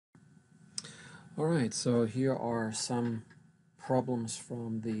Alright, so here are some problems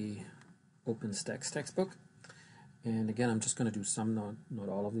from the openstax textbook. And again, I'm just going to do some, not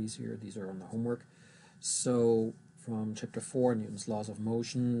all of these here. These are on the homework. So from chapter 4, Newton's laws of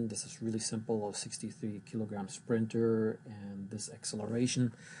motion, this is really simple, a 63 kilogram sprinter and this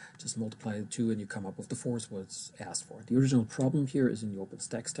acceleration. Just multiply the two and you come up with the force what's asked for. The original problem here is in the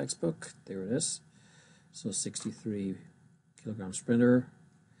openstax textbook. There it is. So 63 kilogram sprinter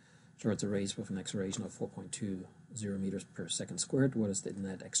starts a race with an acceleration of 4.20 meters per second squared. What is the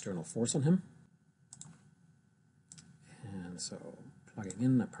net external force on him? And so plugging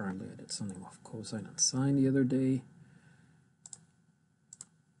in, apparently I did something with cosine and sine the other day.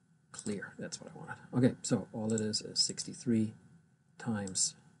 Clear, that's what I wanted. Okay, so all it is 63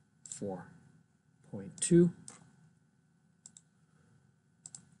 times 4.2.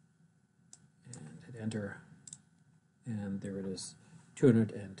 And hit enter. And there it is,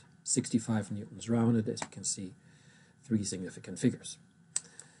 265 newtons rounded. As you can see, three significant figures.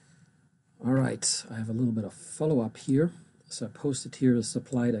 All right, I have a little bit of follow-up here. So I posted here the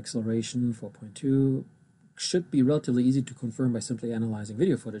supplied acceleration, 4.2. Should be relatively easy to confirm by simply analyzing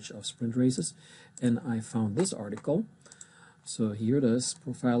video footage of sprint races. And I found this article. So here it is,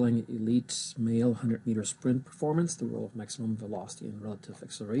 profiling elite male 100-meter sprint performance, the role of maximum velocity and relative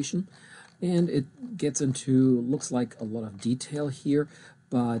acceleration. And it gets into, looks like a lot of detail here,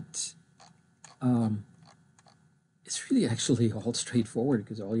 but it's really actually all straightforward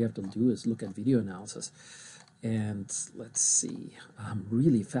because all you have to do is look at video analysis. And let's see,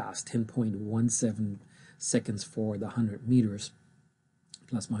 really fast, 10.17 seconds for the 100 meters,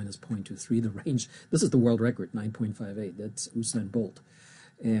 plus minus 0.23. The range, this is the world record, 9.58. That's Usain Bolt.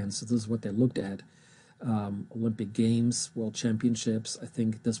 And so this is what they looked at. Olympic Games, World Championships. I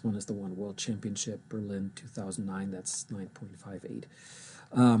think this one is the one, World Championship, Berlin 2009. That's 9.58.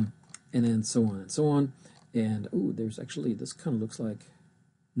 And then so on and so on. And, oh, there's actually, this kind of looks like,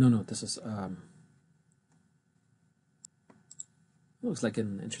 no, this is, looks like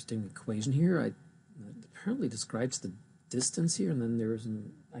an interesting equation here. It apparently describes the distance here, and then there's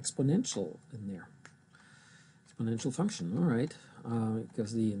an exponential in there. Exponential function, all right,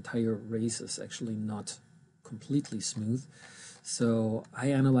 because the entire race is actually not completely smooth. So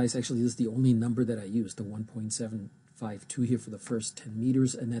I analyzed, actually this is the only number that I used, the 1.752 here for the first 10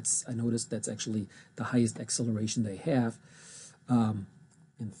 meters, and that's, I noticed that's actually the highest acceleration they have.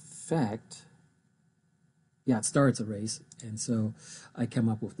 In fact, yeah, it starts a race, and so I came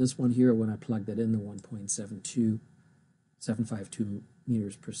up with this one here when I plugged that in, the 1.752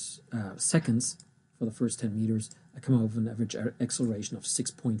 meters per seconds for the first 10 meters. I come up with an average acceleration of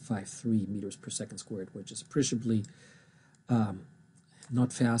 6.53 meters per second squared, which is appreciably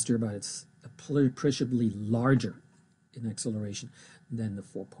not faster, but it's appreciably larger in acceleration than the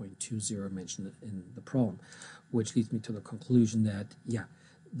 4.20 mentioned in the problem, which leads me to the conclusion that, yeah,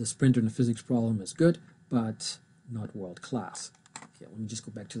 the sprinter in the physics problem is good, but not world class. Okay, let me just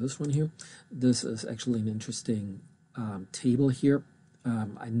go back to this one here. This is actually an interesting table here.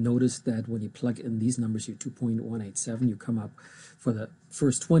 I noticed that when you plug in these numbers here, 2.187, you come up, for the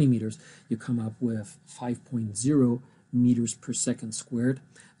first 20 meters, you come up with 5.0 meters per second squared.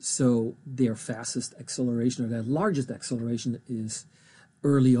 So their fastest acceleration, or their largest acceleration, is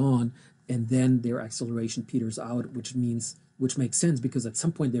early on, and then their acceleration peters out, which makes sense because at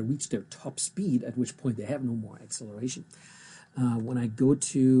some point they reach their top speed, at which point they have no more acceleration. When I go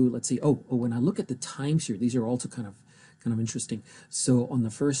to, let's see, when I look at the times here, these are also kind of interesting. So on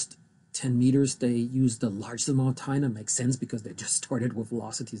the first 10 meters, they use the largest amount of time. That makes sense because they just started with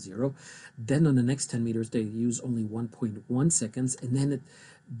velocity 0. Then on the next 10 meters, they use only 1.1 seconds. And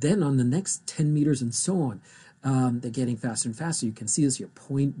then on the next 10 meters and so on, they're getting faster and faster. You can see this here,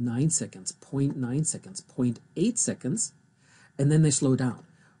 0.9 seconds, 0.9 seconds, 0.8 seconds. And then they slow down.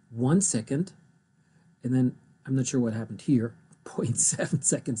 1 second, and then I'm not sure what happened here. 0.7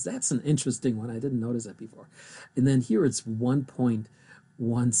 seconds. That's an interesting one. I didn't notice that before. And then here it's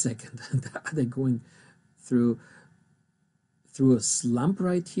 1.1 second. Are they going through a slump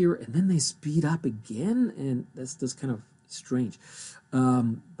right here? And then they speed up again, and that's just kind of strange.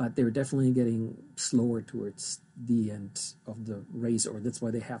 But they're definitely getting slower towards the end of the race, or that's why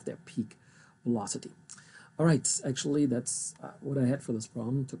they have their peak velocity. All right, actually, that's what I had for this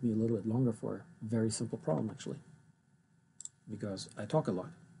problem. It took me a little bit longer for a very simple problem, actually, because I talk a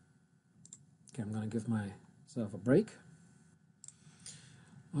lot. Okay, I'm going to give myself a break.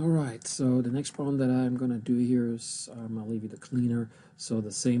 All right, so the next problem that I'm going to do here is, I'll leave you the cleaner. So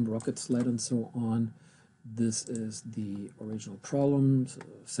the same rocket sled and so on. This is the original problem. So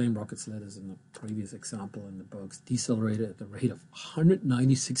same rocket sled as in the previous example in the books. Decelerated at the rate of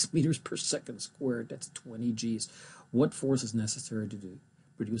 196 meters per second squared. That's 20 Gs. What force is necessary to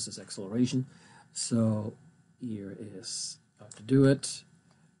produce this acceleration? So here is how to do it.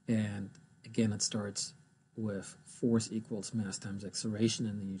 And again, it starts with force equals mass times acceleration,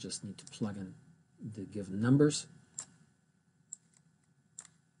 and then you just need to plug in the given numbers.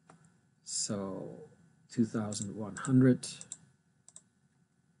 So 2,100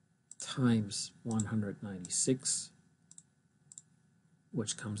 times 196,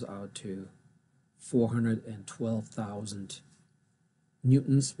 which comes out to 412,000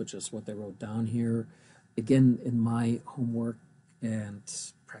 newtons, which is what they wrote down here. Again, in my homework and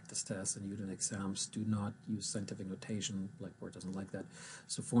practice tests and unit exams, do not use scientific notation. Blackboard doesn't like that.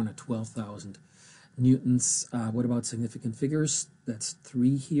 So 412,000 newtons. What about significant figures? That's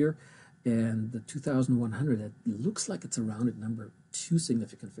 3 here. And the 2,100, it looks like it's a rounded number, 2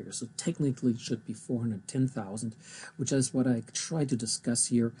 significant figures. So technically it should be 410,000, which is what I try to discuss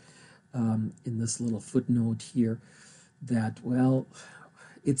here in this little footnote here, that, well,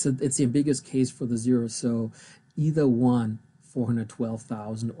 it's the ambiguous case for the zero. So either one,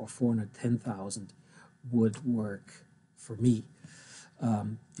 412,000 or 410,000, would work for me,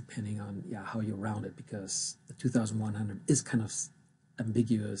 depending on how you round it, because the 2,100 is kind of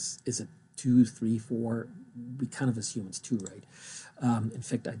ambiguous. Is it 2, 3, 4? We kind of assume it's 2, right? In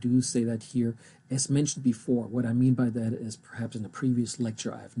fact, I do say that here. As mentioned before, what I mean by that is, perhaps in a previous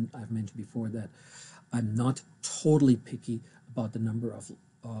lecture I've mentioned before, that I'm not totally picky about the number of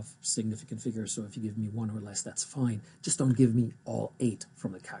significant figures. So if you give me 1 or less, that's fine. Just don't give me all 8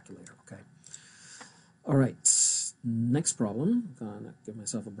 from the calculator, okay? All right, next problem. I'm gonna give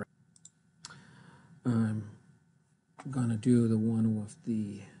myself a break. I'm gonna do the one with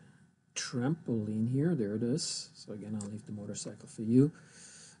the trampoline here. There it is. So again, I'll leave the motorcycle for you.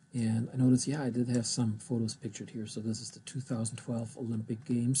 And I noticed, I did have some photos pictured here. So this is the 2012 Olympic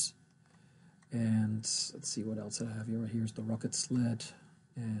Games. And let's see what else I have here. Here's the rocket sled,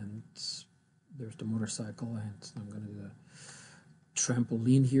 and there's the motorcycle, and I'm going to do the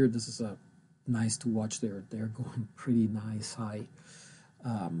trampoline here. This is nice to watch. They're going pretty nice high,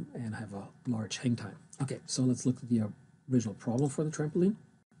 and have a large hang time. Okay, so let's look at the original problem for the trampoline.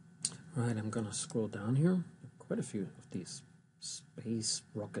 All right, I'm going to scroll down here. Quite a few of these space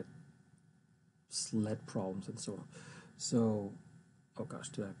rocket sled problems and so on. So, oh gosh,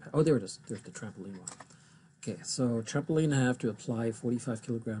 oh, there it is. There's the trampoline one. Okay, so trampoline, I have to apply 45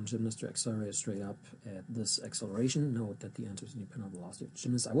 kilogram gymnast to accelerate straight up at this acceleration. Note that the answer is independent of the velocity of the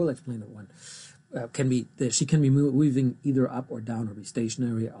gymnast. I will explain that one. She can be moving either up or down or be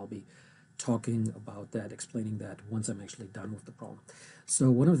stationary. I'll be talking about that, explaining that once I'm actually done with the problem.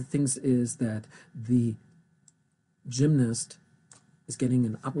 So one of the things is that the gymnast is getting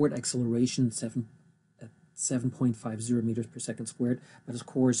an upward acceleration at 7.50 meters per second squared, but of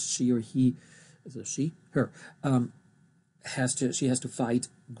course she or he, is it she? Her, she has to fight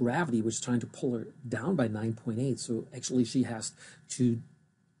gravity, which is trying to pull her down by 9.8. So actually she has to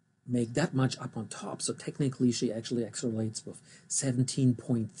make that much up on top. So technically she actually accelerates with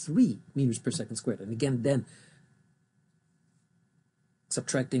 17.3 meters per second squared. And again, then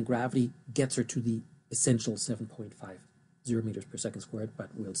subtracting gravity gets her to the essential 7.50 meters per second squared, but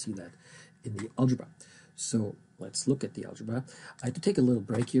we'll see that in the algebra. So let's look at the algebra. I had to take a little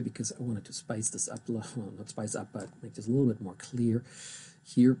break here because I wanted to spice this up, well, not spice up, but make this a little bit more clear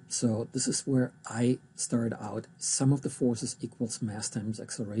here. So this is where I started out. Sum of the forces equals mass times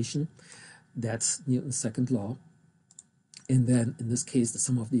acceleration. That's Newton's second law. And then in this case, the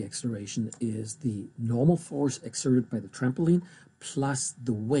sum of the acceleration is the normal force exerted by the trampoline plus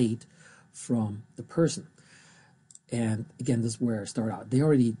the weight from the person. And again, this is where I start out. They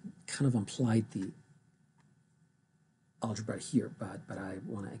already kind of implied the algebra here, but I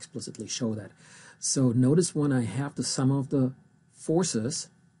want to explicitly show that. So notice when I have the sum of the forces,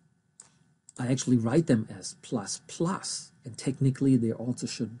 I actually write them as plus plus, and technically they also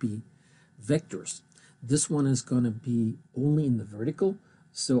should be vectors. This one is going to be only in the vertical,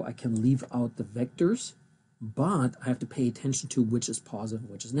 so I can leave out the vectors, but I have to pay attention to which is positive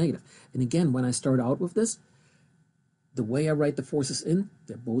and which is negative. And again, when I start out with this, the way I write the forces in,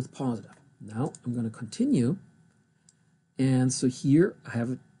 they're both positive. Now I'm going to continue. And so here I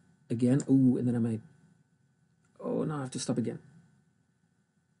have it again. Oh, and then I might, oh, no, I have to stop again.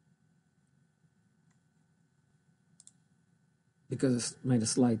 Because I made a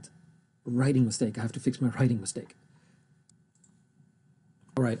slight writing mistake. I have to fix my writing mistake.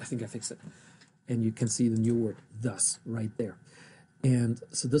 All right, I think I fixed it. And you can see the new word, thus, right there. And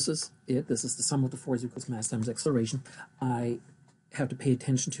so this is it. This is the sum of the force equals mass times acceleration. I have to pay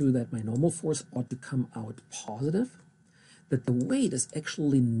attention to that my normal force ought to come out positive, that the weight is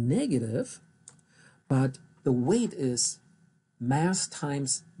actually negative, but the weight is mass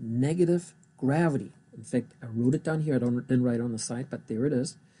times negative gravity. In fact, I wrote it down here. I didn't write it on the side, but there it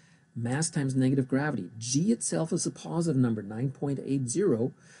is. Mass times negative gravity. G itself is a positive number,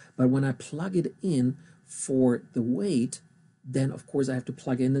 9.80, but when I plug it in for the weight, then of course I have to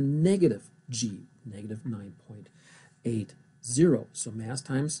plug in the negative G, negative 9.80. So mass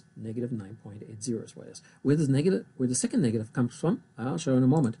times negative 9.80 is what it is. Where the second negative comes from, I'll show in a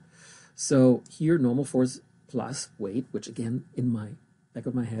moment. So here normal force plus weight, which again in my back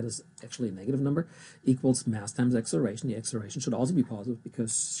of my head is actually a negative number, equals mass times acceleration. The acceleration should also be positive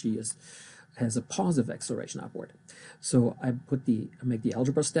because she has a positive acceleration upward. So I make the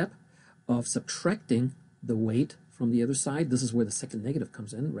algebra step of subtracting the weight from the other side. This is where the second negative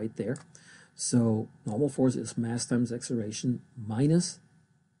comes in, right there. So normal force is mass times acceleration minus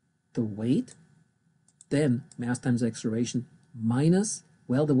the weight, then mass times acceleration minus,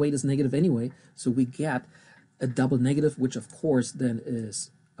 well, the weight is negative anyway, so we get a double negative, which of course then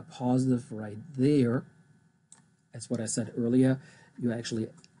is a positive right there. That's what I said earlier.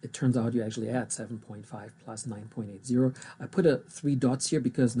 It turns out you actually add 7.5 plus 9.80. I put 3 dots here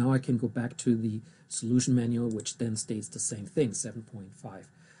because now I can go back to the solution manual, which then states the same thing, 7.5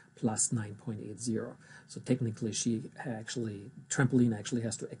 plus 9.80. So technically trampoline actually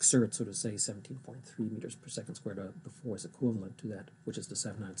has to exert, so to say, 17.3 meters per second squared, the force equivalent to that, which is the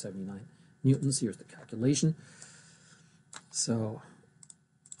 779 newtons. Here's the calculation. So,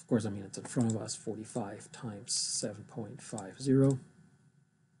 of course, I mean, it's in front of us, 45 times 7.50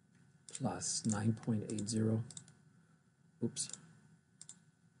 plus 9.80. Oops.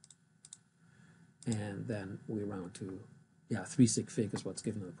 And then we round to, 3 sig fig is what's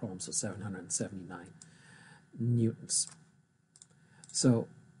given in the problem, so 779 newtons. So,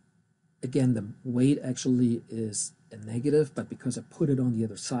 again, the weight actually is a negative, but because I put it on the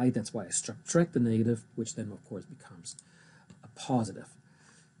other side, that's why I subtract the negative, which then, of course, becomes a positive.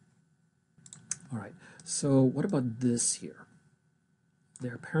 All right, so what about this here?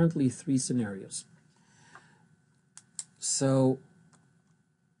 There are apparently 3 scenarios. So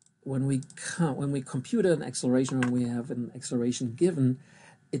when we compute an acceleration, when we have an acceleration given,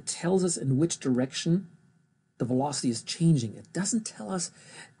 it tells us in which direction the velocity is changing. It doesn't tell us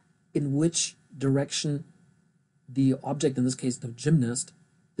in which direction the object, in this case the gymnast,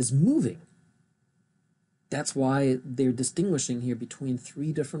 is moving. That's why they're distinguishing here between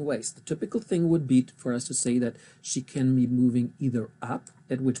 3 different ways. The typical thing would be for us to say that she can be moving either up,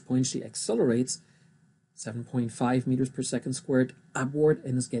 at which point she accelerates 7.5 meters per second squared upward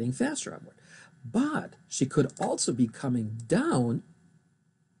and is getting faster upward. But she could also be coming down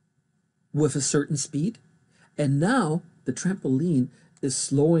with a certain speed, and now the trampoline is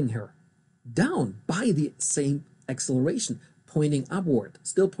slowing her down by the same acceleration, pointing upward,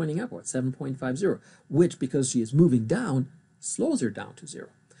 still pointing upward, 7.50, which, because she is moving down, slows her down to 0.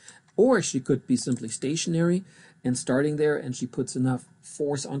 Or she could be simply stationary and starting there, and she puts enough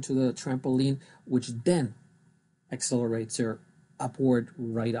force onto the trampoline, which then accelerates her upward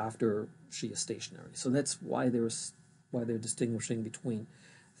right after she is stationary. So that's why they're distinguishing between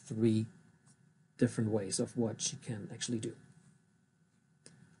 3 different ways of what she can actually do.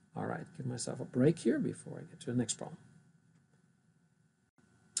 All right, give myself a break here before I get to the next problem.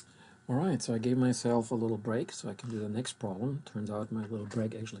 All right, so I gave myself a little break so I can do the next problem. Turns out my little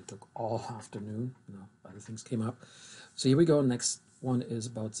break actually took all afternoon. Other things came up. So here we go. Next one is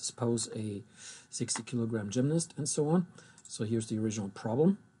about, suppose, a 60-kilogram gymnast and so on. So here's the original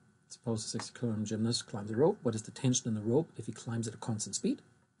problem. Suppose a 60-kilogram gymnast climbs a rope. What is the tension in the rope if he climbs at a constant speed?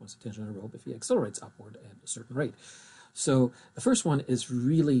 What's the tension in the rope if he accelerates upward at a certain rate? So the first one is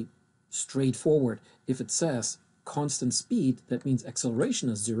really straightforward. If it says constant speed, that means acceleration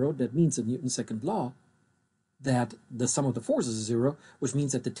is 0. That means in Newton's second law that the sum of the forces is 0, which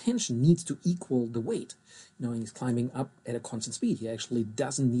means that the tension needs to equal the weight. He's climbing up at a constant speed. He actually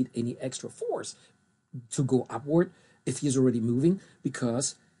doesn't need any extra force to go upward if he's already moving,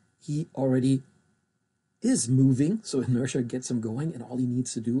 because he already is moving, so inertia gets him going, and all he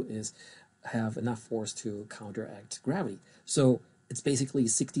needs to do is have enough force to counteract gravity. So it's basically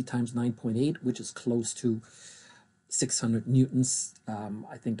 60 times 9.8, which is close to 600 newtons.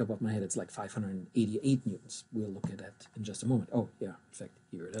 I think top of my head it's like 588 newtons. We'll look at that in just a moment. Oh yeah, in fact,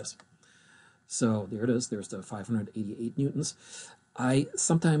 here it is. So there it is. There's the 588 newtons. I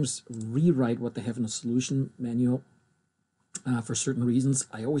sometimes rewrite what they have in the solution manual for certain reasons.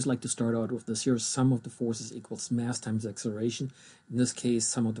 I always like to start out with this here. Sum of the forces equals mass times acceleration. In this case,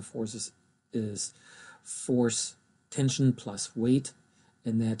 sum of the forces is force tension plus weight,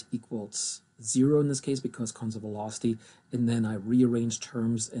 and that equals 0 in this case because constant velocity. And then I rearrange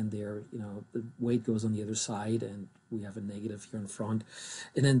terms, and there, the weight goes on the other side, and we have a negative here in front.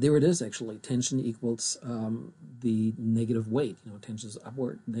 And then there it is, actually. Tension equals the negative weight. Tension is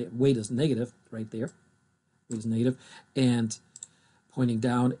upward. Weight is negative right there. Weight is negative, and pointing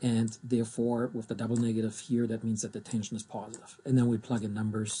down, and therefore with the double negative here, that means that the tension is positive. And then we plug in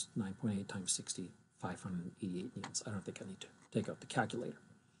numbers, 9.8 times 60, 588 newtons. I don't think I need to take out the calculator.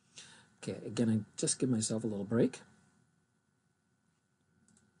 Okay, again, I just give myself a little break.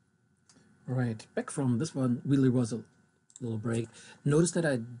 All right, back from this one, really was a little break. Notice that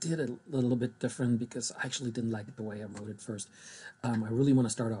I did it a little bit different because I actually didn't like it the way I wrote it first. I really want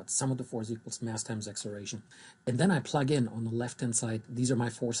to start out sum of the force equals mass times acceleration, and then I plug in on the left hand side, these are my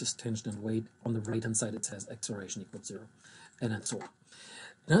forces, tension and weight. On the right hand side it says acceleration equals 0, and then so on.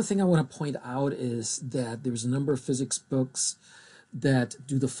 Another thing I want to point out is that there's a number of physics books that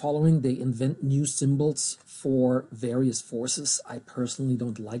do the following. They invent new symbols for various forces. I personally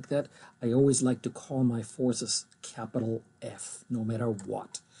don't like that. I always like to call my forces capital F, no matter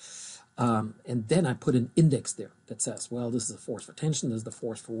what. And then I put an index there that says, well, this is the force for tension, this is the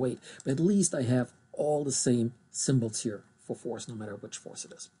force for weight. But at least I have all the same symbols here for force, no matter which force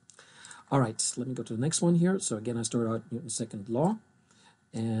it is. All right, let me go to the next one here. So again, I start out Newton's second law,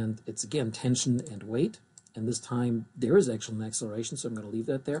 and it's again tension and weight. And this time there is actually an acceleration, so I'm going to leave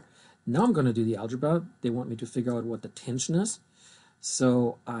that there. Now I'm going to do the algebra. They want me to figure out what the tension is.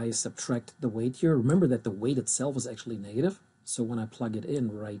 So I subtract the weight here. Remember that the weight itself is actually negative. So when I plug it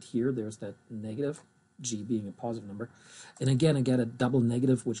in right here, there's that negative, g being a positive number. And again, I get a double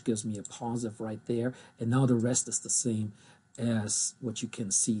negative, which gives me a positive right there. And now the rest is the same as what you can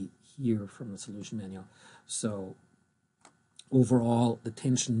see here from the solution manual. So overall, the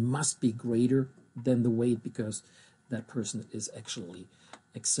tension must be greater than the weight because that person is actually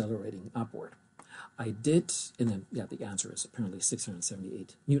accelerating upward. I did, and then, yeah, the answer is apparently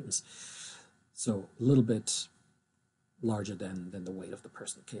 678 newtons. So a little bit larger than the weight of the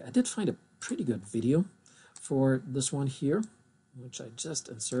person. Okay, I did find a pretty good video for this one here, which I just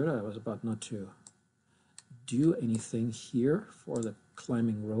inserted. I was about not to do anything here for the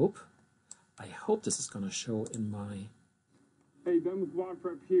climbing rope. I hope this is going to show in my Hey, Ben with Water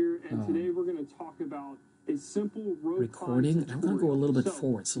Prep here, and today we're going to talk about a simple rope recording. I'm going to go a little bit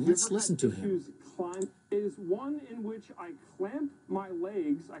forward, so let's listen to him. Is one in which I clamp my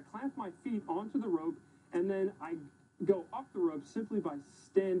legs, I clamp my feet onto the rope, and then I go up the rope simply by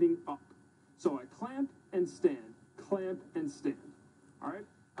standing up. So I clamp and stand, clamp and stand. All right.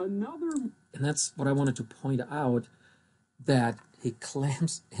 And that's what I wanted to point out, that he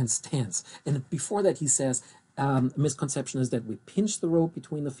clamps and stands. And before that, he says, a misconception is that we pinch the rope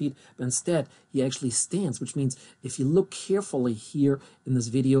between the feet, but instead he actually stands, which means if you look carefully here in this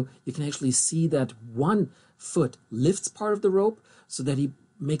video, you can actually see that one foot lifts part of the rope so that he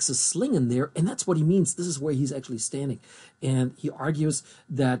makes a sling in there, and that's what he means. This is where he's actually standing. And he argues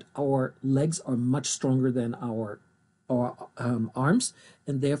that our legs are much stronger than our arms,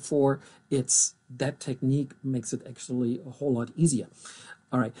 and therefore that technique makes it actually a whole lot easier.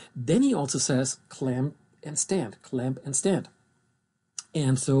 All right, then he also says clamp and stand, clamp and stand.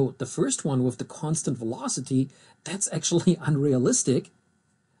 And so the first one with the constant velocity, that's actually unrealistic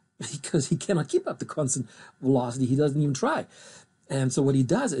because he cannot keep up the constant velocity. He doesn't even try. And so what he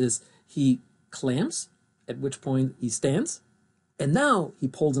does is he clamps, at which point he stands, and now he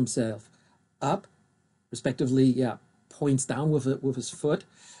pulls himself up, respectively, points down with his foot,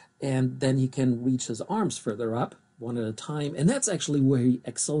 and then he can reach his arms further up, one at a time, and that's actually where he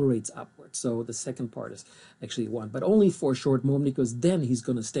accelerates upward. So the second part is actually one, but only for a short moment, because then he's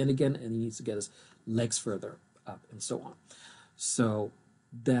going to stand again and he needs to get his legs further up and so on. So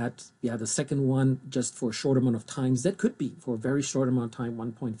that, the second one, just for a short amount of times, that could be for a very short amount of time,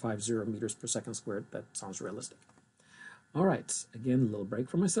 1.50 meters per second squared. That sounds realistic. All right, again, a little break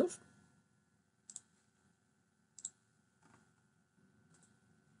for myself.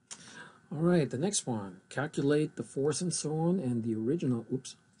 All right, the next one, calculate the force and so on, and the original,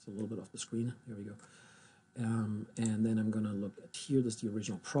 oops, it's a little bit off the screen, there we go. And then I'm going to look at here, this is the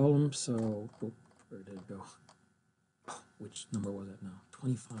original problem, so, where did it go? Oh, which number was it now?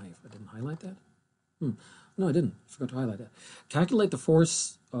 25, I didn't highlight that? No, I didn't, I forgot to highlight that. Calculate the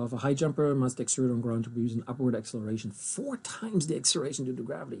force of a high jumper must exert on ground to produce an upward acceleration 4 times the acceleration due to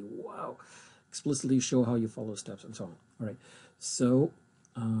gravity. Wow. Explicitly show how you follow steps and so on. All right, so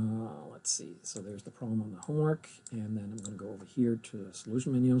Let's see. So there's the problem on the homework, and then I'm going to go over here to the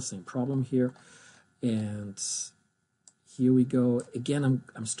solution menu. Same problem here, and here we go. Again,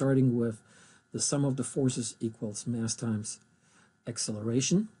 I'm starting with the sum of the forces equals mass times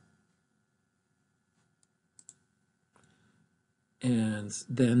acceleration, and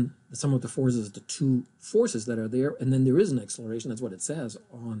then the sum of the forces is the two forces that are there, and then there is an acceleration. That's what it says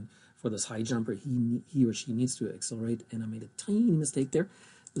on for this high jumper. He or she needs to accelerate, and I made a tiny mistake there.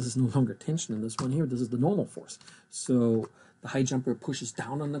 This is no longer tension in this one here. This is the normal force. So the high jumper pushes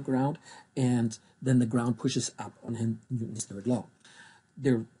down on the ground, and then the ground pushes up on him, Newton's third law.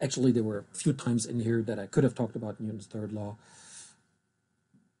 There were a few times in here that I could have talked about Newton's third law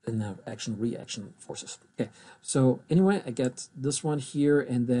in the action-reaction forces. Okay, so anyway, I get this one here,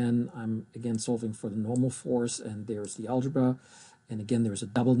 and then I'm again solving for the normal force, and there's the algebra, and again there's a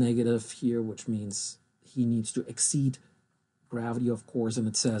double negative here, which means he needs to exceed gravity, of course, and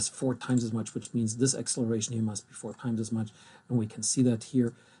it says 4 times as much, which means this acceleration here must be 4 times as much, and we can see that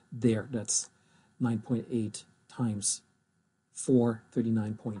here. That's 9.8 times 4,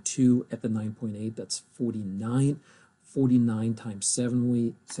 39.2. At the 9.8, that's 49. 49 times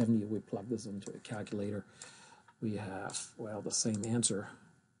 70, we plug this into a calculator. We have, well, the same answer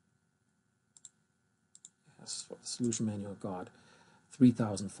as what the solution manual got.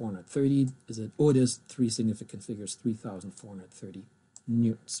 3,430. Is it? Oh, it is 3 significant figures, 3,430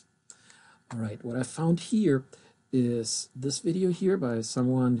 newtons. All right, what I found here is this video here by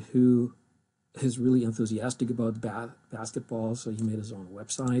someone who is really enthusiastic about basketball, so he made his own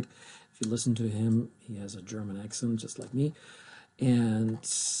website. If you listen to him, he has a German accent, just like me. And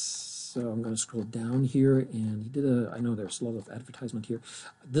so I'm going to scroll down here, and he did I know there's a lot of advertisement here.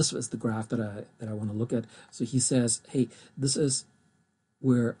 This is the graph that I want to look at. So he says, hey, this is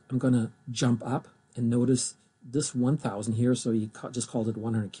where I'm going to jump up, and notice this 1,000 here, so he just called it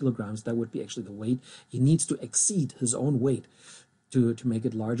 100 kilograms. That would be actually the weight. He needs to exceed his own weight to make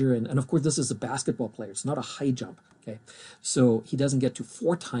it larger. And of course, this is a basketball player. It's not a high jump, okay? So he doesn't get to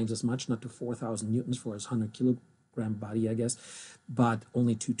 4 times as much, not to 4,000 newtons for his 100 kilogram body, I guess, but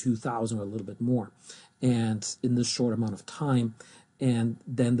only to 2,000 or a little bit more. And in this short amount of time, and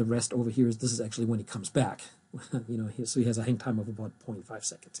then the rest over here this is actually when he comes back. You know, so he has a hang time of about 0.5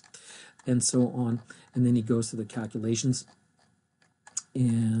 seconds, and so on. And then he goes to the calculations,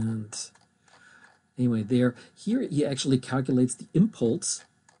 and anyway, here he actually calculates the impulse,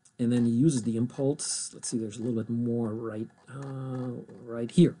 and then he uses the impulse. Let's see, there's a little bit more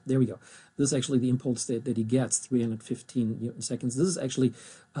right here. There we go. This is actually the impulse that he gets, 315 newton seconds. This is actually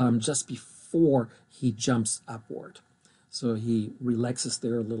just before he jumps upward. So he relaxes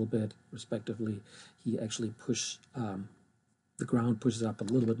there a little bit, respectively. He actually the ground pushes up a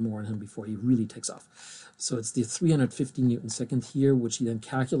little bit more on him before he really takes off. So it's the 350 newton second here, which he then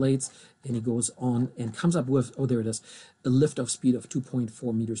calculates, and he goes on and comes up with, oh, there it is, a lift-off speed of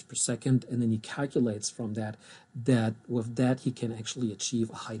 2.4 meters per second, and then he calculates from that with that he can actually achieve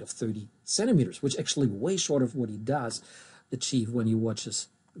a height of 30 centimeters, which actually way short of what he does achieve when you watch his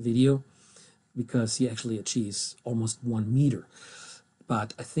video, because he actually achieves almost 1 meter.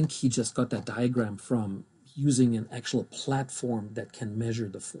 But I think he just got that diagram from using an actual platform that can measure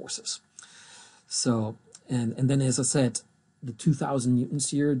the forces. So, and then as I said, the 2,000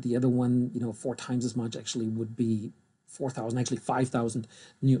 newtons here, the other one, 4 times as much actually would be 4,000, actually 5,000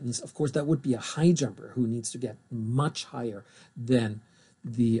 newtons. Of course, that would be a high jumper who needs to get much higher than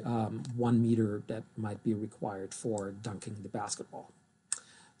the 1 meter that might be required for dunking the basketball.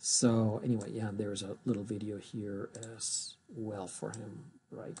 So anyway, yeah, there's a little video here as well for him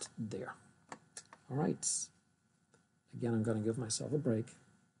right there. All right. Again, I'm going to give myself a break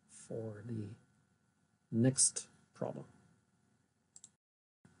for the next problem.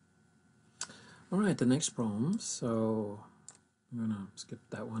 All right, the next problem. So I'm going to skip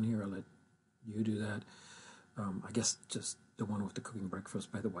that one here. I'll let you do that. I guess just the one with the cooking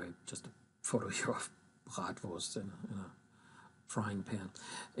breakfast, by the way, just a photo here of bratwurst in a frying pan.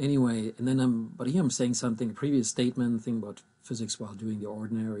 Anyway, and then but here I'm saying something, a previous statement, thing about physics while doing the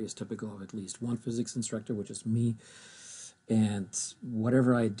ordinary is typical of at least one physics instructor, which is me. And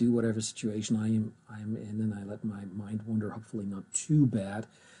whatever I do, whatever situation I'm in, and I let my mind wander, hopefully not too bad,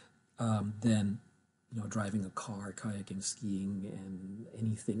 then, driving a car, kayaking, skiing, and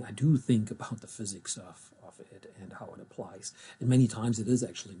anything, I do think about the physics of it and how it applies. And many times it is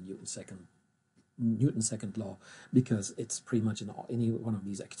actually Newton's second law, because it's pretty much in any one of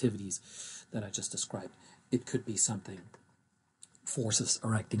these activities that I just described. It could be something, forces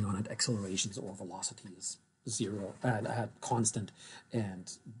are acting on it, accelerations or velocities, zero, constant,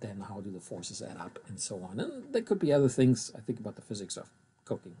 and then how do the forces add up and so on. And there could be other things. I think about the physics of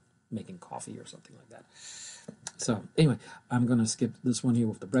cooking, making coffee or something like that. So anyway, I'm going to skip this one here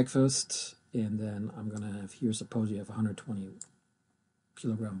with the breakfast, and then I'm going to have here, suppose you have a 120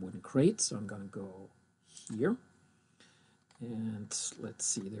 kilogram wooden crate, so I'm going to go here, and let's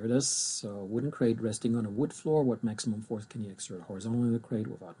see, there it is. So wooden crate resting on a wood floor, what maximum force can you exert horizontally in the crate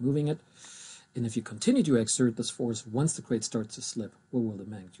without moving it? And if you continue to exert this force once the crate starts to slip, what will the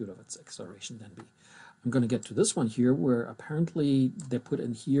magnitude of its acceleration then be? I'm going to get to this one here, where apparently they put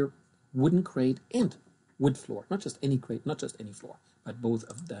in here wooden crate and wood floor, not just any crate, not just any floor, but both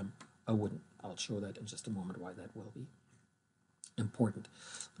of them are wooden. I'll show that in just a moment why that will be important.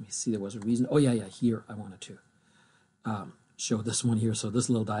 Let me see, there was a reason. Oh yeah, here I wanted to show this one here. So this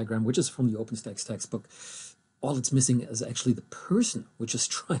little diagram, which is from the OpenStax textbook, all it's missing is actually the person which is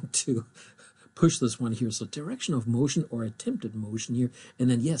trying to push this one here. So direction of motion or attempted motion here,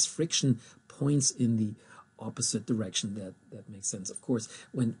 and then yes, friction points in the opposite direction. That makes sense. Of course,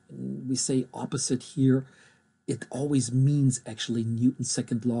 when we say opposite here, it always means actually Newton's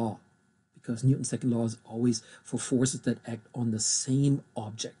second law, because Newton's second law is always for forces that act on the same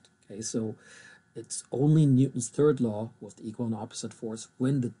object. Okay, so it's only Newton's third law with the equal and opposite force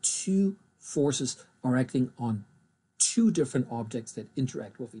when the two forces are acting on two different objects that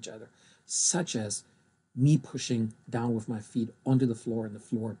interact with each other, such as me pushing down with my feet onto the floor and the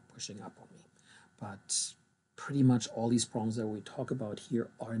floor pushing up on me. But pretty much all these problems that we talk about here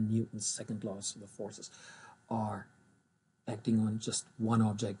are Newton's second law, so the forces are acting on just one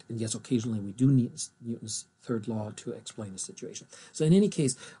object. And yes, occasionally we do need Newton's third law to explain the situation. So in any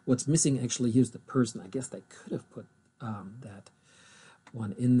case, what's missing actually here's the person. I guess they could have put that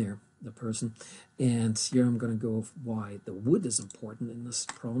one in there, the person. And here I'm going to go why the wood is important in this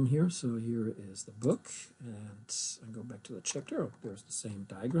problem here. So here is the book, and I go back to the chapter. Oh, there's the same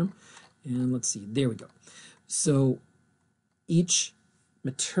diagram. And let's see, there we go. So each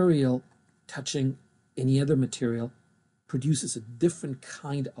material touching any other material produces a different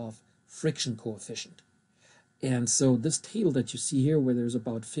kind of friction coefficient. And so this table that you see here, where there's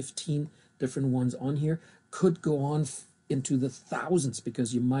about 15 different ones on here, could go on into the thousands,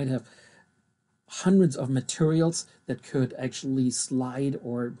 because you might have hundreds of materials that could actually slide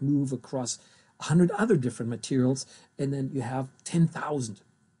or move across 100 other different materials, and then you have 10,000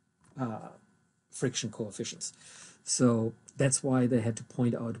 friction coefficients. So that's why they had to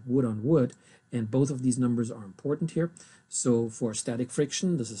point out wood on wood, and both of these numbers are important here. So for static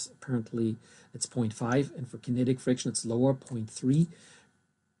friction, this is apparently, it's 0.5, and for kinetic friction, it's lower, 0.3.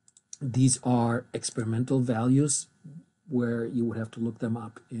 These are experimental values where you would have to look them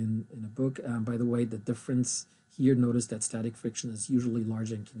up in a book. By the way, the difference here, notice that static friction is usually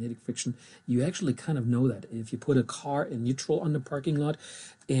larger than kinetic friction. You actually kind of know that. If you put a car in neutral on the parking lot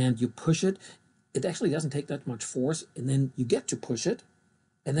and you push it, it actually doesn't take that much force, and then you get to push it,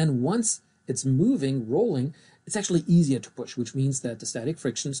 and then once it's moving, rolling, it's actually easier to push, which means that the static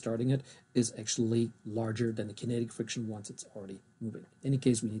friction starting it is actually larger than the kinetic friction once it's already moving. In any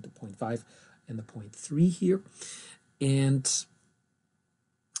case, we need the 0.5 and the 0.3 here. And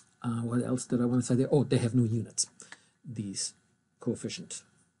what else did I want to say there? Oh, they have no units, these friction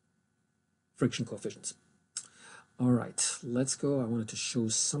coefficients. All right, let's go. I wanted to show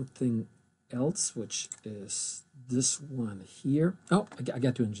something else, which is this one here. Oh, I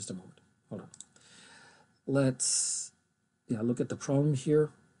got to in just a moment. Hold on. Let's look at the problem here.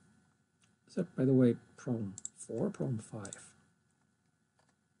 Is that, by the way, problem 4 or problem 5?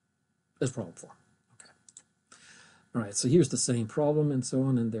 It's problem 4. Okay. All right, so here's the same problem and so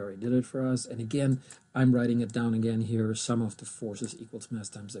on, and there I did it for us. And again, I'm writing it down again here. Sum of the forces equals mass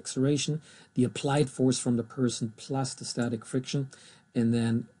times acceleration. The applied force from the person plus the static friction, and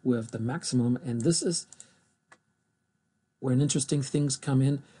then with the maximum. And this is where interesting things come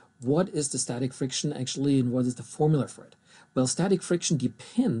in. What is the static friction actually, and what is the formula for it? Well, static friction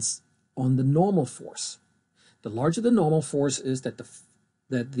depends on the normal force. The larger the normal force is that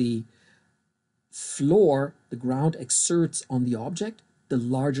the floor, the ground, exerts on the object, the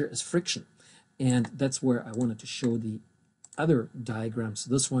larger is friction. And that's where I wanted to show the other diagrams.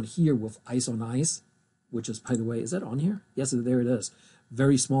 So this one here with ice on ice, which is, by the way, is that on here? Yes, there it is.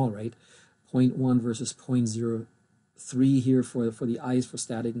 Very small, right? 0.1 versus 0.03 here for the ice, for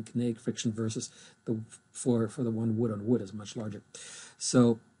static and kinetic friction, versus for the one wood on wood is much larger.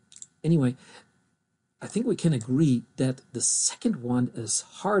 So anyway, I think we can agree that the second one is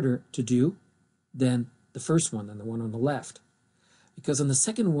harder to do than the first one, than the one on the left. Because in the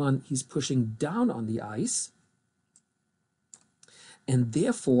second one, he's pushing down on the ice, and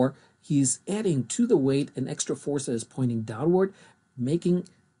therefore he's adding to the weight an extra force that is pointing downward,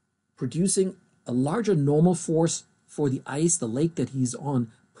 producing a larger normal force for the ice, the lake that he's on,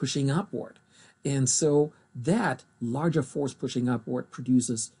 pushing upward. And so that larger force pushing upward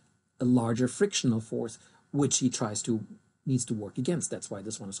produces a larger frictional force, which he needs to work against. That's why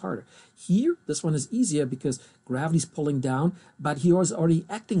this one is harder. Here, this one is easier because gravity's pulling down, but he was already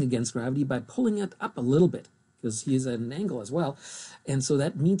acting against gravity by pulling it up a little bit, because he is at an angle as well. And so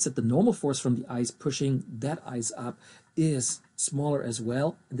that means that the normal force from the ice pushing that ice up is smaller as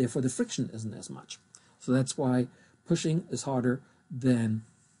well, and therefore the friction isn't as much. So that's why pushing is harder than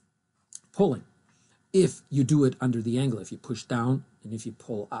pulling. If you do it under the angle, if you push down and if you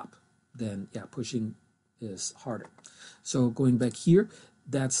pull up, then yeah, pushing is harder. So going back here,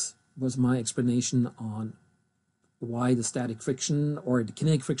 that was my explanation on why the static friction or the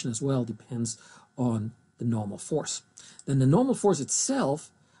kinetic friction as well depends on the normal force. Then the normal force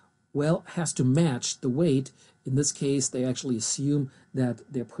itself, well, has to match the weight. In this case, they actually assume that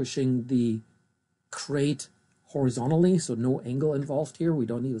they're pushing the crate horizontally, so no angle involved here. We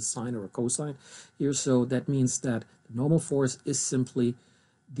don't need a sine or a cosine here. So that means that the normal force is simply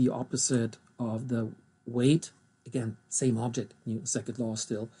the opposite of the weight. Again, same object, Newton's second law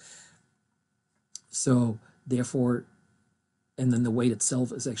still. So therefore, and then the weight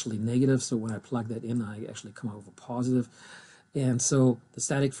itself is actually negative. So when I plug that in, I actually come out with a positive. And so the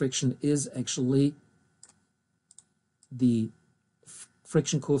static friction is actually the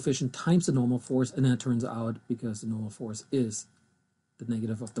friction coefficient times the normal force, and then it turns out, because the normal force is the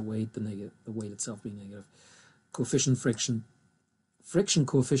negative of the weight, the weight itself being negative, friction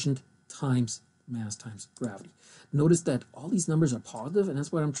coefficient times mass times gravity. Notice that all these numbers are positive, and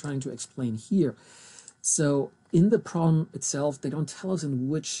that's what I'm trying to explain here. So in the problem itself, they don't tell us in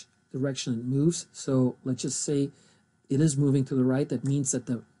which direction it moves. So let's just say it is moving to the right. That means that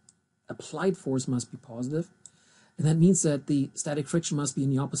the applied force must be positive. And that means that the static friction must be in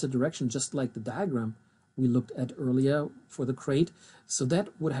the opposite direction, just like the diagram we looked at earlier for the crate. So that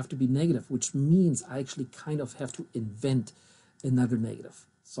would have to be negative, which means I actually kind of have to invent another negative.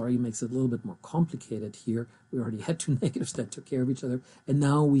 Sorry, it makes it a little bit more complicated here. We already had two negatives that took care of each other. And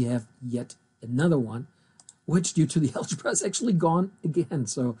now we have yet another one, which due to the algebra is actually gone again.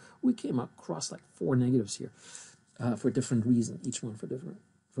 So we came across like 4 negatives here for a different reason, each one for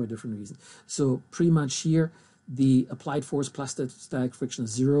a different reason. So pretty much here, the applied force plus the static friction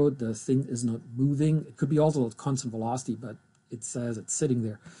is 0. The thing is not moving. It could be also a constant velocity, but it says it's sitting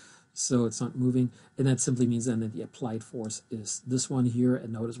there, so it's not moving. And that simply means then that the applied force is this one here.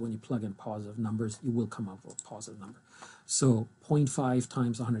 And notice when you plug in positive numbers, you will come up with a positive number. So 0.5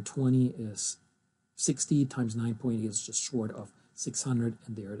 times 120 is 60, times 9.8 is just short of 600,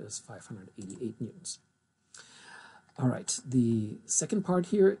 and there it is, 588 newtons. All right, the second part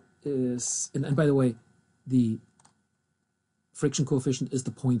here is, and by the way, the friction coefficient is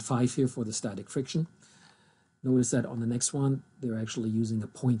the 0.5 here for the static friction. Notice that on the next one, they're actually using a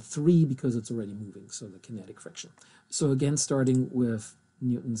 0.3 because it's already moving, so the kinetic friction. So again, starting with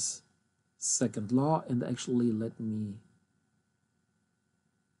Newton's second law, and actually let me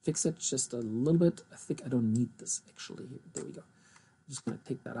fix it just a little bit. I think I don't need this actually here. There we go. I'm just going to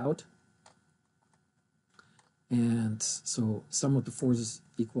take that out. And so sum of the forces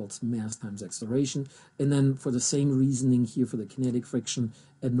equals mass times acceleration. And then for the same reasoning here for the kinetic friction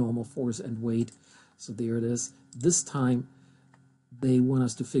at normal force and weight. So there it is. This time they want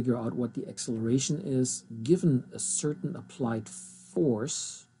us to figure out what the acceleration is given a certain applied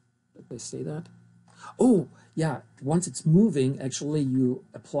force. Did they say that? Oh, yeah. Once it's moving, actually you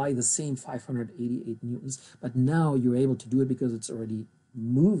apply the same 588 newtons. But now you're able to do it because it's already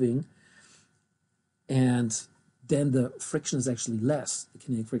moving. And then the friction is actually less. The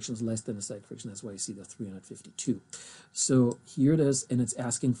kinetic friction is less than the static friction. That's why you see the 352. So here it is, and it's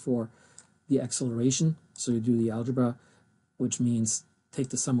asking for the acceleration. So you do the algebra, which means take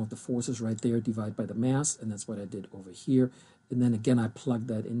the sum of the forces right there, divide by the mass, and that's what I did over here. And then again, I plugged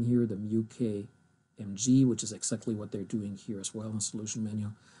that in here, the mu k mg, which is exactly what they're doing here as well in the solution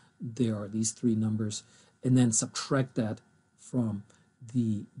manual. There are these 3 numbers, and then subtract that from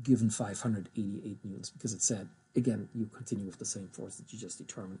the given 588 newtons, because it said, again, you continue with the same force that you just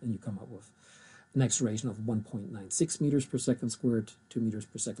determined, and you come up with an acceleration of 1.96 meters per second squared, 2 meters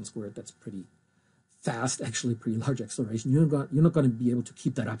per second squared. That's pretty fast, actually, pretty large acceleration. You're not going to be able to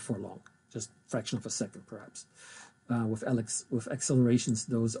keep that up for long, just a fraction of a second, perhaps. With accelerations,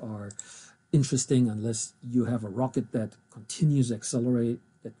 those are interesting unless you have a rocket that continuously accelerates,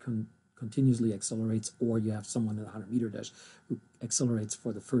 or you have someone at a 100-meter dash who accelerates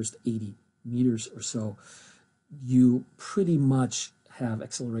for the first 80 meters or so. You pretty much have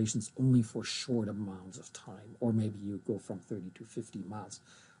accelerations only for short amounts of time, or maybe you go from 30 to 50 miles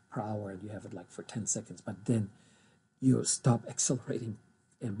per hour and you have it like for 10 seconds, but then you stop accelerating,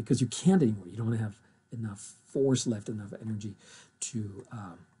 and because you can't anymore, you don't have enough force left, enough energy to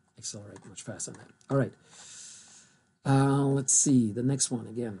accelerate much faster than that. All right, let's see the next one.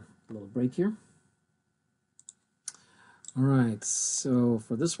 Again, a little break here. All right, so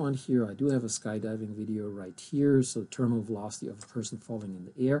for this one here, I do have a skydiving video right here. So terminal velocity of a person falling in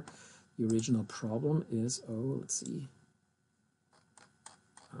the air. The original problem is, let's see.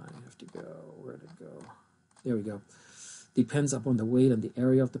 I have to go, where'd it go? There we go. Depends upon the weight and the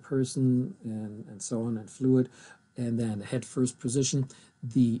area of the person and so on, and fluid, and then head first position.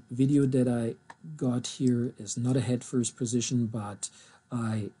 The video that I got here is not a head first position, but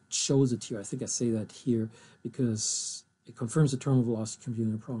I chose it here. I think I say that here because it confirms the terminal velocity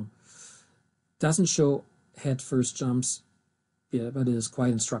computing problem. Doesn't show head first jumps, yeah, but it is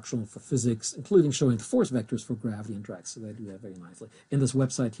quite instructional for physics, including showing the force vectors for gravity and drag. So they do that very nicely. And this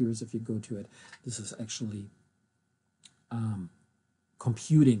website here is, if you go to it, this is actually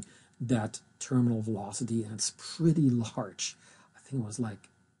computing that terminal velocity, and it's pretty large. I think it was like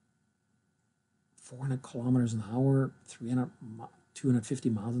 400 kilometers an hour, 250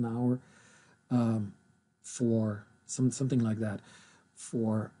 miles an hour, for something like that,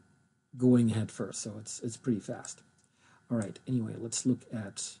 for going head first. So it's pretty fast. All right, anyway, let's look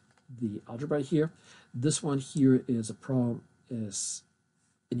at the algebra here. This one here is a problem, is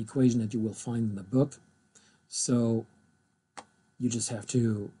an equation that you will find in the book. So you just have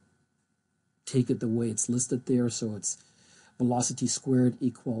to take it the way it's listed there. So it's velocity squared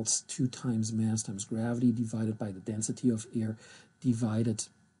equals 2 times mass times gravity divided by the density of air divided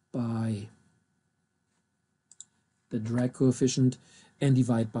by the drag coefficient, and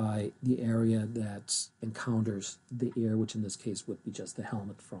divide by the area that encounters the air, which in this case would be just the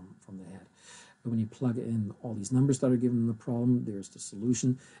helmet from the head. But when you plug in all these numbers that are given in the problem, there's the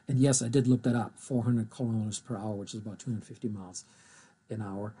solution. And yes, I did look that up, 400 kilometers per hour, which is about 250 miles an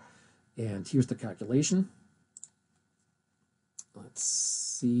hour. And here's the calculation. Let's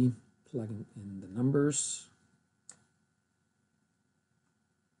see, plugging in the numbers.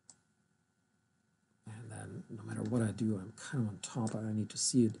 And then no matter what I do, I'm kind of on top. I need to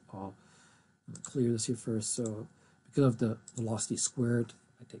see it all. I'm going to clear this here first. So because of the velocity squared,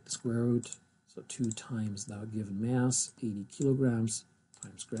 I take the square root. So 2 times the given mass, 80 kilograms,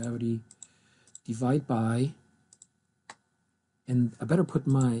 times gravity, divide by, and I better put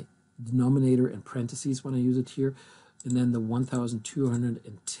my denominator in parentheses when I use it here, and then the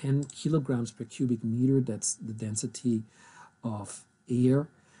 1,210 kilograms per cubic meter, that's the density of air.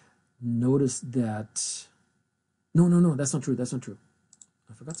 Notice that, no, that's not true, I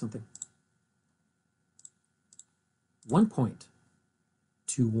forgot something.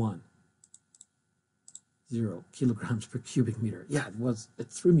 1.210 kilograms per cubic meter. Yeah, it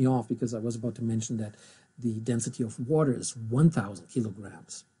threw me off because I was about to mention that the density of water is 1,000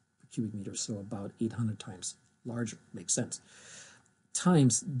 kilograms per cubic meter, so about 800 times larger, makes sense,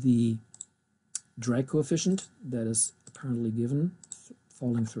 times the drag coefficient that is apparently given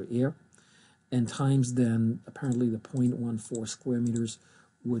falling through air, and times then apparently the 0.14 square meters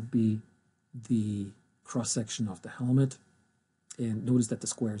would be the cross-section of the helmet. And notice that the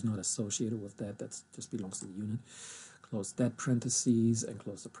square is not associated with that. That just belongs to the unit. Close that parentheses and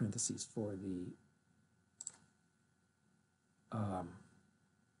close the parentheses for the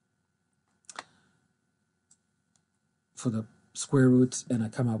square roots, and I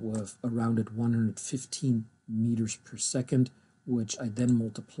come up with a rounded 115 meters per second, which I then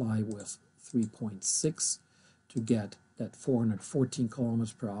multiply with 3.6 to get that 414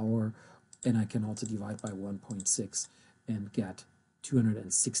 kilometers per hour, and I can also divide by 1.6 and get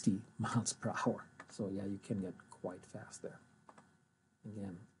 260 miles per hour. So yeah, you can get quite fast there.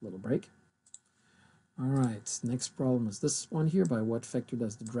 Again, little break. All right, next problem is this one here. By what factor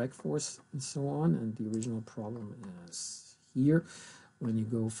does the drag force and so on? And the original problem is here when you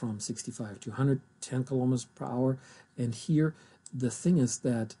go from 65 to 110 kilometers per hour. And here the thing is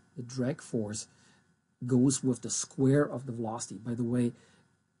that the drag force goes with the square of the velocity. By the way,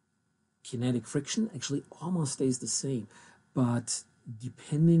 kinetic friction actually almost stays the same, but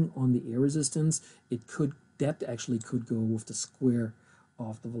depending on the air resistance, that actually could go with the square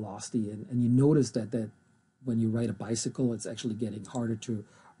of the velocity. And you notice that when you ride a bicycle, it's actually getting harder to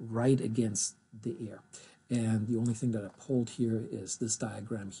ride against the air. And the only thing that I pulled here is this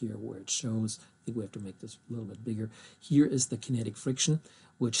diagram here where it shows, I think we have to make this a little bit bigger. Here is the kinetic friction,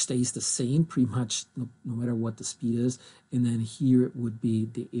 which stays the same pretty much no matter what the speed is. And then here it would be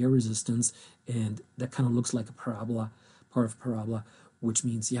the air resistance, and that kind of looks like a parabola, part of a parabola, which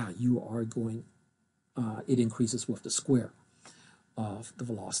means, yeah, you are going, it increases with the square of the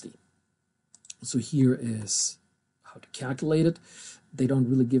velocity. So here is how to calculate it. They don't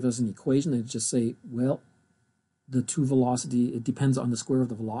really give us an equation. They just say, well, the two velocity, it depends on the square of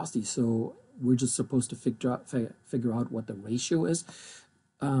the velocity. So we're just supposed to figure out what the ratio is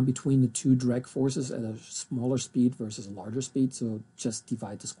between the two drag forces at a smaller speed versus a larger speed. So just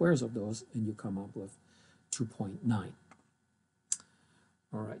divide the squares of those and you come up with 2.9.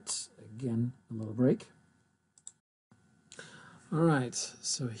 All right, again, a little break. All right,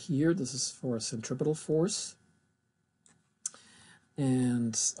 so here, this is for a centripetal force.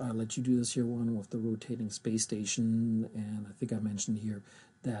 And I'll let you do this here one with the rotating space station. And I think I mentioned here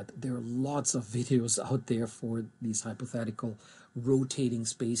that there are lots of videos out there for these hypothetical rotating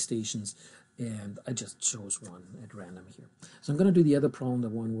space stations. And I just chose one at random here. So I'm going to do the other problem, the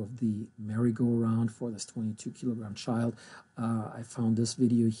one with the merry-go-round for this 22-kilogram child. I found this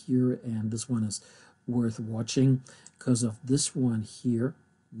video here, and this one is worth watching because of this one here.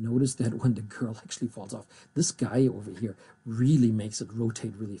 Notice that when the girl actually falls off, this guy over here really makes it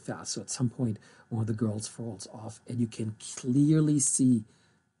rotate really fast. So at some point, one of the girls falls off, and you can clearly see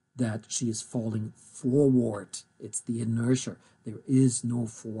that she is falling forward. It's the inertia. There is no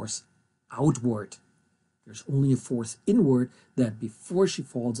force outward. There's only a force inward that before she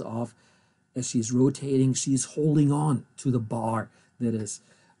falls off, as she's rotating, she's holding on to the bar that is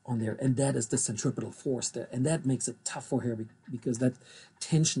on there, and that is the centripetal force there, and that makes it tough for her because that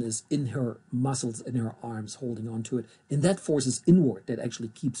tension is in her muscles, in her arms, holding on to it, and that force is inward that actually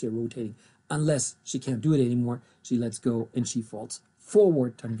keeps her rotating. Unless she can't do it anymore, she lets go and she falls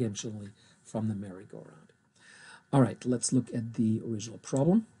forward tangentially from the merry-go-round. All right, let's look at the original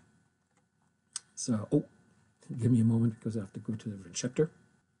problem. So, give me a moment because I have to go to a different chapter.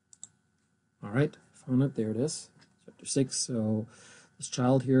 All right, found it. There it is, chapter 6. So this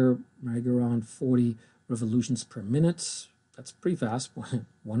child here, merry-go-round, 40 revolutions per minute. That's pretty fast, 1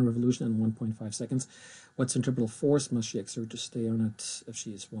 revolution in 1.5 seconds. What centripetal force must she exert to stay on it if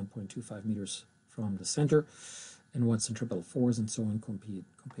she is 1.25 meters from the center? And what centripetal force, and so on,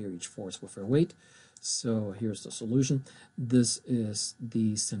 compare each force with her weight. So here's the solution. This is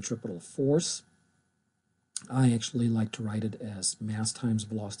the centripetal force. I actually like to write it as mass times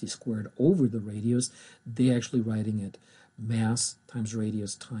velocity squared over the radius. They're actually writing it mass times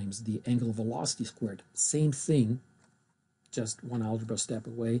radius times the angular velocity squared. Same thing, just one algebra step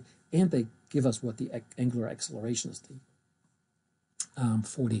away. And they give us what the angular acceleration is, the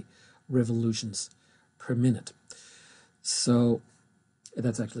 40 revolutions per minute. So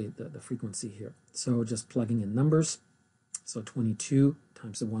that's actually the frequency here. So just plugging in numbers. So 22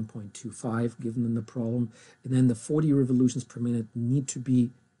 times the 1.25 given in the problem. And then the 40 revolutions per minute need to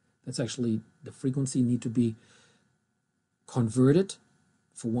be, that's actually the frequency, need to be converted.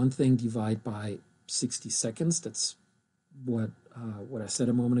 For one thing, divide by 60 seconds. That's what I said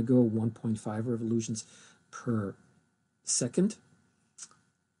a moment ago, 1.5 revolutions per second.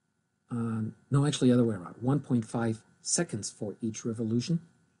 No, actually, other way around, 1.5 seconds for each revolution.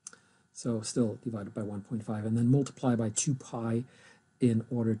 So still divided by 1.5, and then multiply by 2 pi in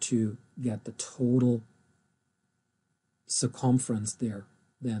order to get the total circumference there,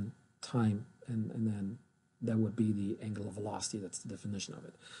 then time, and then that would be the angular velocity. That's the definition of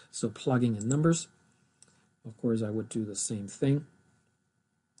it. So plugging in numbers, of course, I would do the same thing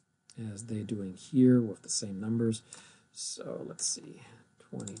as they're doing here with the same numbers. So let's see,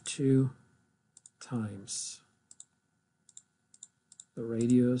 22 times the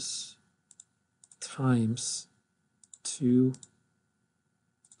radius times 2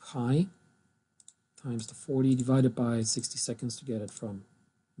 pi times the 40 divided by 60 seconds to get it from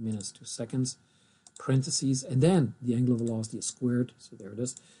minutes to seconds, parentheses, and then the angular velocity is squared, so there it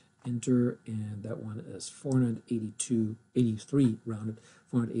is, enter, and that one is 483 rounded,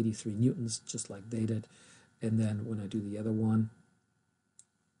 483 newtons, just like they did. And then when I do the other one,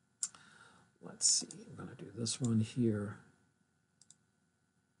 let's see, I'm going to do this one here,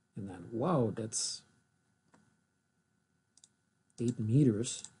 and then, wow, that's 8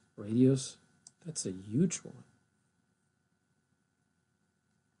 meters radius. That's a huge one.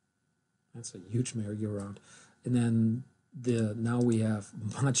 That's a huge merry-go-round. And then now we have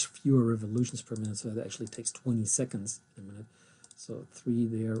much fewer revolutions per minute, so that actually takes 20 seconds a minute. So 3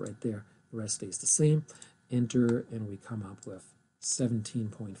 there, right there. The rest stays the same. Enter, and we come up with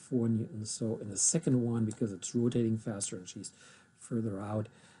 17.4 newtons. So in the second one, because it's rotating faster and she's further out,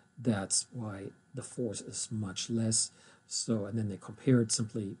 that's why the force is much less. So, and then they compare it,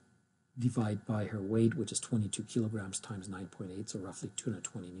 simply divide by her weight, which is 22 kilograms times 9.8, so roughly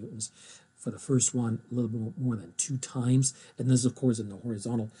 220 newtons. For the first one, a little bit more than 2 times, and this is, of course, in the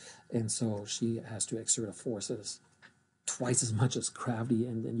horizontal, and so she has to exert a force that is twice as much as gravity,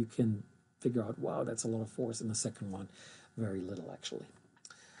 and then you can figure out, wow, that's a lot of force. And the second one, very little actually.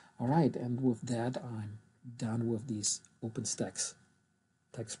 All right, and with that, I'm done with these OpenStax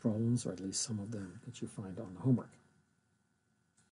text problems, or at least some of them that you find on the homework.